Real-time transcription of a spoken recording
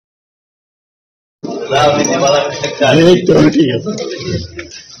এই তো ঠিক আছে।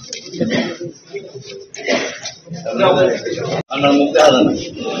 আমার মুখে আলাদা না,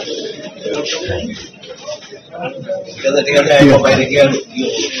 ঠিক আছে বাইরে গিয়ে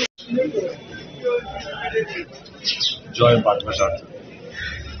জয় বাগবাসা।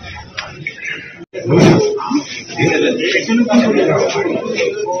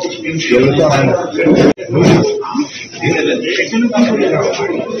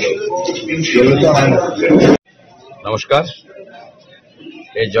 নমস্কার।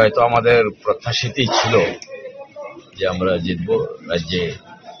 এই জয় তো আমাদের প্রত্যাশিতই ছিল যে আমরা জিতব, রাজ্যে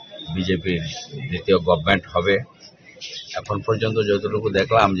বিজেপির দ্বিতীয় গভর্নমেন্ট হবে। এখন পর্যন্ত যতটুকু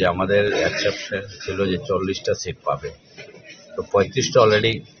দেখলাম যে আমাদের অ্যাকসেপ্টেড ছিল যে 40টা সিট পাবে, তো 35টা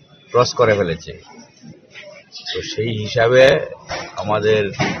অলরেডি ক্রস করে ফেলেছে। তো সেই হিসাবে আমাদের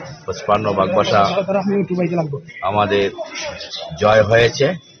 55 বাগবাসা আমাদের জয় হয়েছে,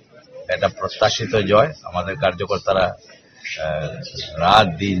 এটা প্রত্যাশিত জয়। আমাদের কার্যকর্তারা রাত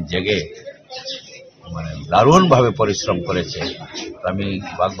দিন জেগে দারুণভাবে পরিশ্রম করেছে। আমি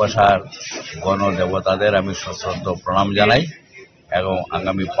বাগবাসার গণদেবতাদের আমি সশ্রদ্ধ প্রণাম জানাই এবং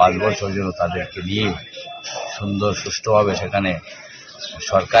আগামী 5 বছর জন্য তাদেরকে নিয়ে সুন্দর সুষ্ঠুভাবে সেখানে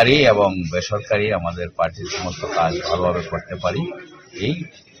সরকারি এবং বেসরকারি আমাদের পার্টির সমস্ত কাজ ভালোভাবে করতে পারি, এই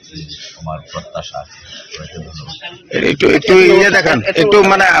আমার প্রত্যাশা আছে। একটু ইয়ে দেখান, একটু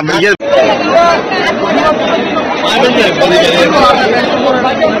মানে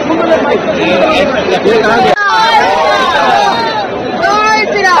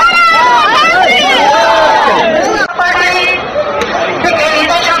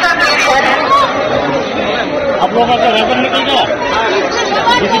आप लोगों का वेपन निकल गया।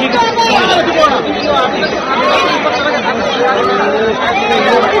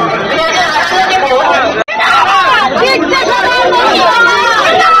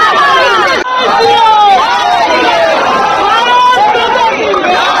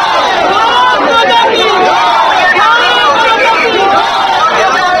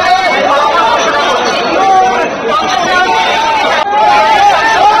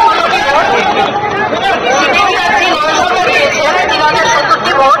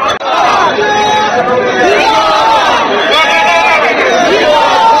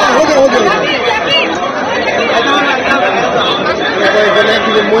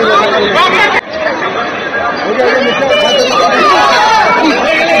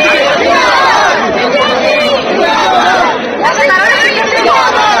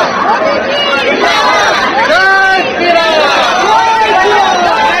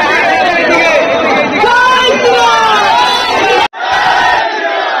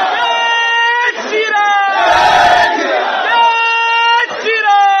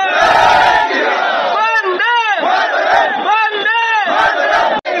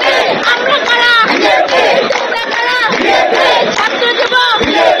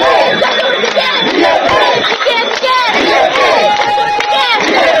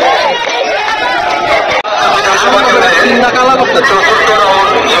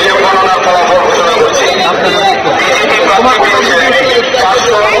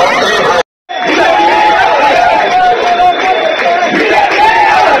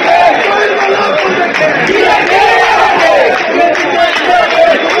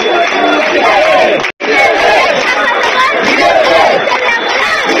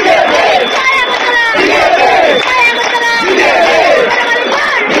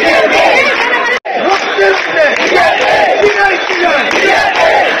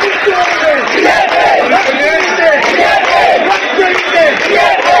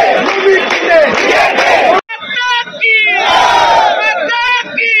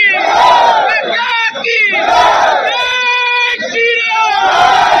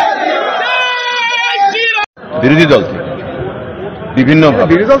 বিরোধী দল থেকে বিভিন্ন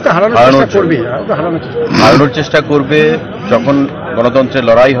হারানোর চেষ্টা করবে। যখন গণতন্ত্রের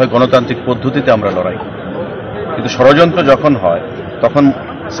লড়াই হয়, গণতান্ত্রিক পদ্ধতিতে আমরা লড়াই, কিন্তু ষড়যন্ত্র যখন হয় তখন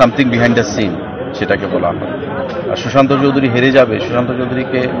সামথিং বিহাইন্ড দ্য সিন সেটাকে বলা হয়। আর সুশান্ত চৌধুরী হেরে যাবে, সুশান্ত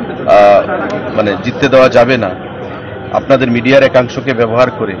চৌধুরীকে মানে জিততে দেওয়া যাবে না। আপনাদের মিডিয়ার একাংশকে ব্যবহার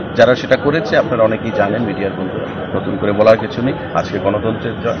করে যারা সেটা করেছে আপনারা অনেকেই জানেন, মিডিয়ার বন্ধুরা, নতুন করে বলার কিছু নেই। আজকে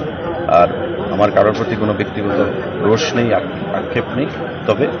গণতন্ত্রের জয়, আর আমার কারোর প্রতি কোনো ব্যক্তিগত রোষ নেই, আক্ষেপ নেই।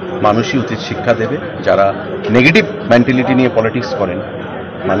 তবে মানুষই উচিত শিক্ষা দেবে, যারা নেগেটিভ মেন্টালিটি নিয়ে পলিটিক্স করেন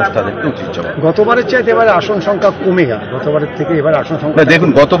মানুষ তাদেরকে উচিত জবাব। গতবারের চাইতে এবারে আসন সংখ্যা কমে গেল, গতবারের থেকে এবার আসন সংখ্যা দেখুন,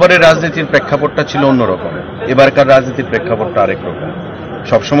 গতবারের রাজনীতির প্রেক্ষাপটটা ছিল অন্যরকম, এবারকার রাজনীতির প্রেক্ষাপটটা আরেক রকম।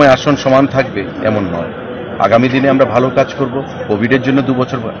 সবসময় আসন সমান থাকবে এমন নয়। আগামী দিনে আমরা ভালো কাজ করব। কোভিডের জন্য 2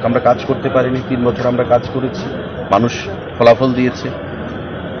 বছর আমরা কাজ করতে পারিনি, 3 বছর আমরা কাজ করেছি, মানুষ ফলাফল দিয়েছে।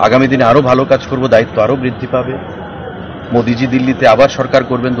 আগামী দিনে আরো ভালো কাজ করব, দায়িত্ব আরো বৃদ্ধি পাবে। মোদিজি দিল্লিতে আবার সরকার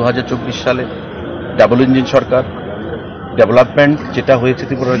করবেন 2024 সালে, ডাবল ইঞ্জিন সরকার। ডেভেলপমেন্ট যেটা হয়েছে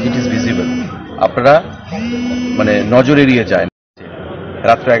ত্রিপুরা, ইট ইজ ভিজিবল। আপনারা মানে নজর এড়িয়ে যায় না।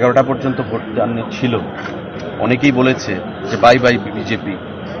 রাত্র 11টা পর্যন্ত ভোট ছিল। অনেকেই বলেছে যে bye bye BJP,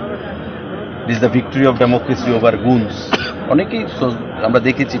 this the victory of democracy over goons. অনেকেই আমরা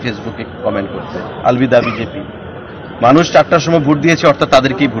দেখেছি ফেসবুকে কমেন্ট করতে, আলবিদা বিজেপি। মানুষ 4টার সময় ভোট দিয়েছে, অর্থাৎ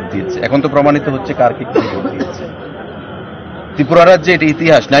তাদেরকেই ভোট দিয়েছে। এখন তো প্রমাণিত হচ্ছে কারকে কি ভোট দিয়েছে। ত্রিপুরা রাজ্যে এটা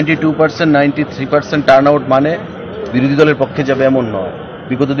ইতিহাস, 92%, 93% টার্ন আউট মানে বিরোধী দলের পক্ষে যাবে এমন নয়।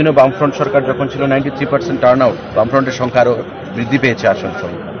 বিগত দিনে বামফ্রন্ট সরকার যখন ছিল 93% টার্ন আউট, বামফ্রন্টের সংখ্যা আরো বৃদ্ধি পেয়েছে আসন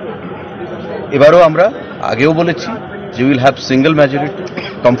সংখ্যা। এবারও আমরা আগেও বলেছি যে will have single majority,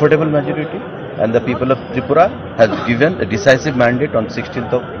 comfortable majority, and the people of Tripura has given a decisive mandate on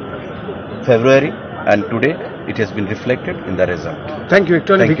 16th of February, and today it has been reflected in the result. Thank you.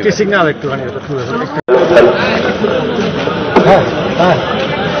 একটু victory signal একটুখানি ওটা তুলে ধরুন। হ্যাঁ হ্যাঁ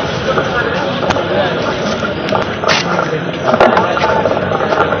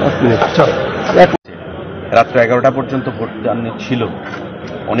রাত্র 11টা পর্যন্ত vote ছিল।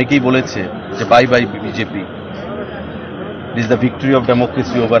 অনেকেই বলেছে যে bye bye BJP, this the victory of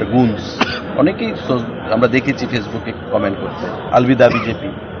democracy over goons. অনেকেই আমরা দেখেছি ফেসবুকে কমেন্ট করতে, আলবিদা বিজেপি।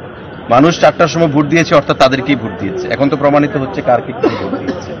 মানুষ 4টার সময় ভোট দিয়েছে, অর্থাৎ তাদেরকেই ভোট দিয়েছে। এখন তো প্রমাণিত হচ্ছে কারকে কি ভোট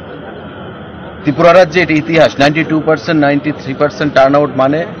দিয়েছে। ত্রিপুরা রাজ্যে এটা ইতিহাস, 92%, 93% টার্ন আউট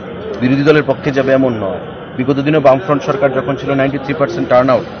মানে বিরোধী দলের পক্ষে যাবে এমন নয়। বিগত দিনে বামফ্রন্ট সরকার যখন ছিল 93% টার্ন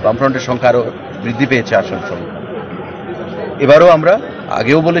আউট, বামফ্রন্টের সংখ্যা আরো বৃদ্ধি পেয়েছে আসন সংখ্যা। এবারও আমরা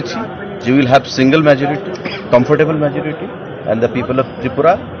আগেও বলেছি যে will have single majority, comfortable majority, and the people of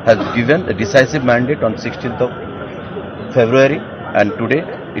Tripura has given a decisive mandate on 16th of February, and today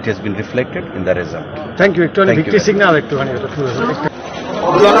it has been reflected in the result. Thank you. একটু victory signal একটুখানি ওটা তুলে ধরুন।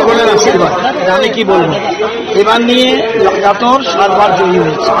 জনগণের আশীর্বাদ, আমি কি বলবো। এবার নিয়ে লাগাতার 7বার জয়ী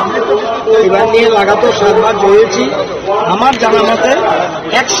হয়েছে। এবার নিয়ে লাগাতার 7বার জয়ী হয়েছি। আমার জানা মতে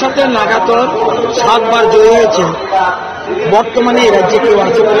একসাথে লাগাতার 7বার জয়ী হয়েছে বর্তমানে এই রাজ্যে কেউ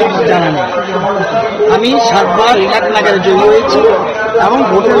আছে বলে আমার জানা নেই। আমি 7বার এক নাগারে জয়ী হয়েছি এবং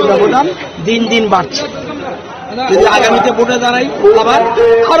ভোটের ব্যবধান দিন দিন বাড়ছে। যদি আগামীতে ভোটে দাঁড়াই আবার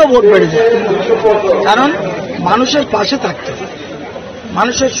আরো ভোট বেড়ে যায়। কারণ মানুষের পাশে থাকতে,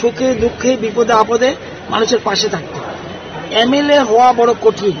 মানুষের সুখে দুঃখে বিপদে আপদে মানুষের পাশে থাকতে। এমএলএ হওয়া বড়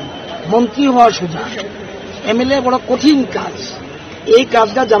কঠিন, মন্ত্রী হওয়া সোজা। এমএলএ বড় কঠিন কাজ। এই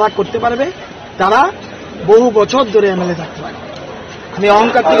কাজটা যারা করতে পারবে তারা বহু বছর ধরে এমএলএ থাকতে পারে। আমি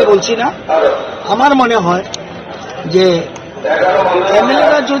অহংকার থেকে বলছি না। আমার মনে হয় যে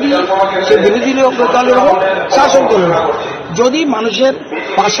এমএলএরা যদি সে বিরোধী দলের হোক শাসক দলের হোক, যদি মানুষের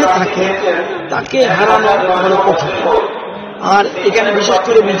পাশে থাকে তাকে হারানো বড় কঠিন। আর এখানে বিশেষ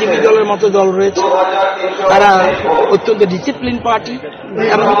করে বিজেপি দলের মতো দল রয়েছে, তারা অত্যন্ত ডিসিপ্লিন পার্টি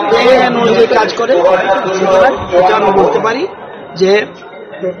এবং প্ল্যান অনুযায়ী কাজ করে। সুতরাং এটা আমি বলতে পারি যে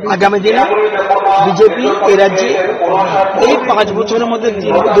আগামী দিনে বিজেপি এই রাজ্যে এই 5 বছরের মধ্যে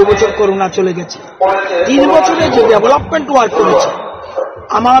 2 বছর করোনা চলে গেছে, 3 বছরে যে ডেভেলপমেন্ট ওয়ার্ক করেছে,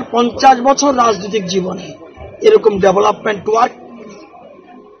 আমার 50 বছর রাজনৈতিক জীবনে এরকম ডেভেলপমেন্ট ওয়ার্ক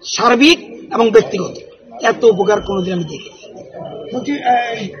সার্বিক এবং ব্যক্তিগত এত উপকার কোনোদিন আমি দেখিনি।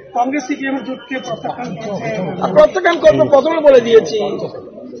 কংগ্রেস সিপিএমের জোটকে প্রত্যাখ্যান করবো, প্রথমে বলে দিয়েছি।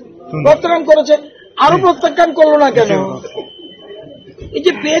 প্রত্যাখ্যান করেছে, আরো প্রত্যাখ্যান করলো না কেন? এই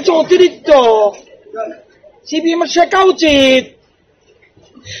যে পেয়েছে অতিরিক্ত, সিপিএম এর শেখা উচিত,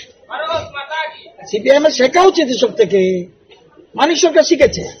 সিপিএম এর শেখা উচিত এসব থেকে। মানিক সরকার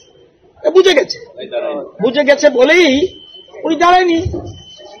শিখেছে, বুঝে গেছে বলেই উনি দাঁড়ায়নি।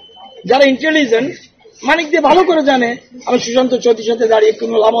 যারা ইন্টেলিজেন্ট মানিক দিয়ে ভালো করে জানে আমি সুশান্ত চৌধুরীর সাথে দাঁড়িয়ে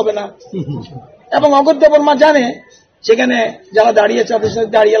কোনো লাভ হবে না, এবং অগত্য বর্মা জানে সেখানে যারা দাঁড়িয়েছে তাদের সাথে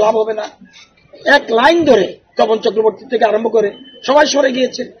দাঁড়িয়ে লাভ হবে না। এক লাইন ধরে তপন চক্রবর্তী থেকে আরম্ভ করে সবাই সরে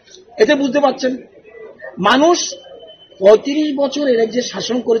গিয়েছে। এতে বুঝতে পারছেন মানুষ 35 বছর এর রাজ্যে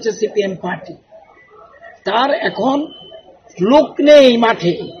শাসন করেছে সিপিএম পার্টি, তার এখন লোক নেই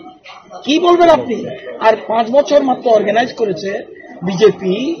মাঠে, কি বলবেন আপনি? আর 5 বছর মাত্র অর্গানাইজ করেছে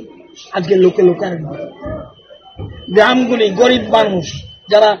বিজেপি। আজকে লোকে লোকারণ্য, গ্রামগুলি গরিব মানুষ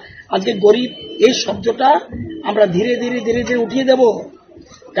যারা আজকে গরিব, এই শব্দটা আমরা ধীরে ধীরে ধীরে ধীরে উঠিয়ে দেব।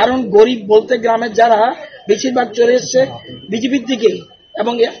 কারণ গরিব বলতে গ্রামের যারা বেশিরভাগ চলে এসছে বিজেপির দিকে,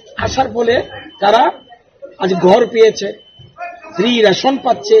 এবং আসার ফলে তারা আজ ঘর পেয়েছে, ফ্রি রেশন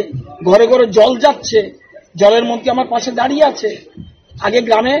পাচ্ছে, ঘরে ঘরে জল যাচ্ছে, জলের মধ্যে আমার পাশে দাঁড়িয়ে আছে। আগে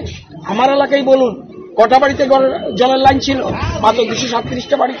গ্রামে আমার এলাকায় বলুন কটা বাড়িতে জলের লাইন ছিল? মাত্র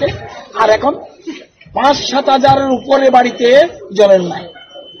 237টা বাড়িতে। আর এখন 5-7 হাজারের উপরে বাড়িতে জলের লাইন।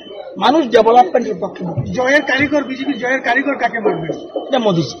 মানুষ ডেভেলপমেন্টের পক্ষে। জয়ের কারিগর, বিজেপি জয়ের কারিগর কাকে মানবেন? এটা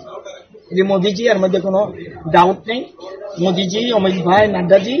মোদিজি, যে মোদিজি, এর মধ্যে কোনো ডাউট নেই। মোদিজি, অমিত ভাই,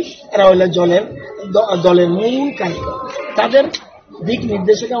 নাড্ডাজি এরা হইলে দলের মূল কারিগর। তাদের দিক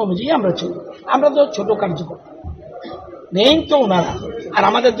নির্দেশিকা অনুযায়ী আমরা চলি। আমরা তো ছোট কার্যকর নেই তো ওনারা, আর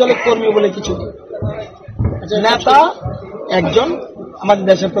আমাদের দলের কর্মী বলে কিছু নেই। নেতা একজন আমাদের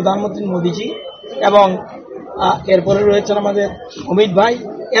দেশের প্রধানমন্ত্রী মোদিজি, এবং এরপরে রয়েছেন আমাদের অমিত ভাই,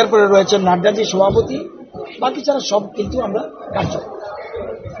 এরপরে রয়েছেন নাড্ডাজি সভাপতি, বাকি ছাড়া সব কিন্তু আমরা কার্যকর।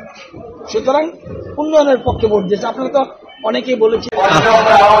 সুতরাং উন্নয়নের পক্ষে ভোট দিয়েছে। আপনারা তো অনেকেই বলেছেন,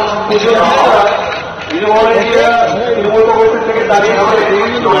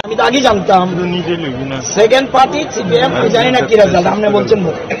 আমি তো আগে জানতাম সেকেন্ড পার্টি সিপিএম, জানি না কি রেজাল্ট আপনি বলছেন।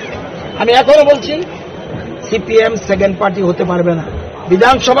 আমি এখনো বলছি সিপিএম সেকেন্ড পার্টি হতে পারবে না।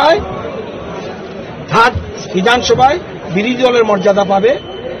 বিধানসভায় বিধানসভায় বিরোধী দলের মর্যাদা পাবে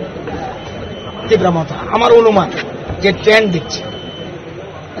তীব্রমতা, আমার অনুমান যে ট্রেন্ড দিচ্ছে।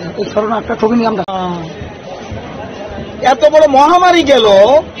 এই কারণে একটা ছবি নিয়ে আমরা এত বড় মহামারী গেল,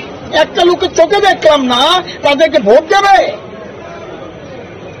 একটা লোকের চোখে দেখলাম না, তাদেরকে ভোট দেবে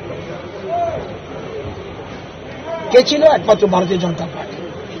কে ছিল? একমাত্র ভারতীয় জনতা পার্টি।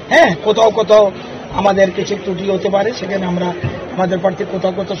 হ্যাঁ, কোথাও কোথাও আমাদের কিছু ত্রুটি হতে পারে, সেখানে আমরা আমাদের প্রার্থী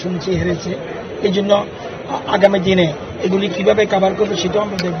কোথাও কোথাও শুনছি হেরেছে। এই জন্য আগামী দিনে এগুলি কিভাবে কভার করবে সেটাও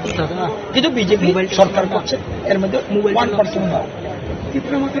আমরা দেখব। কিন্তু বিজেপি সরকার করছে, এর মধ্যে 1% দাও।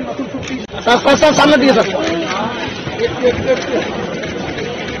 সামনে দিয়ে থাকো।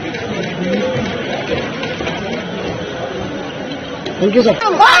 Thank you sir.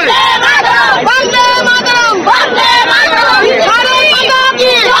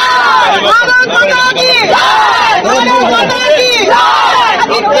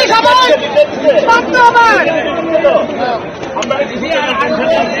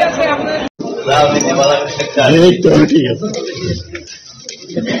 রাজনীতি বলা ঠিক আছে।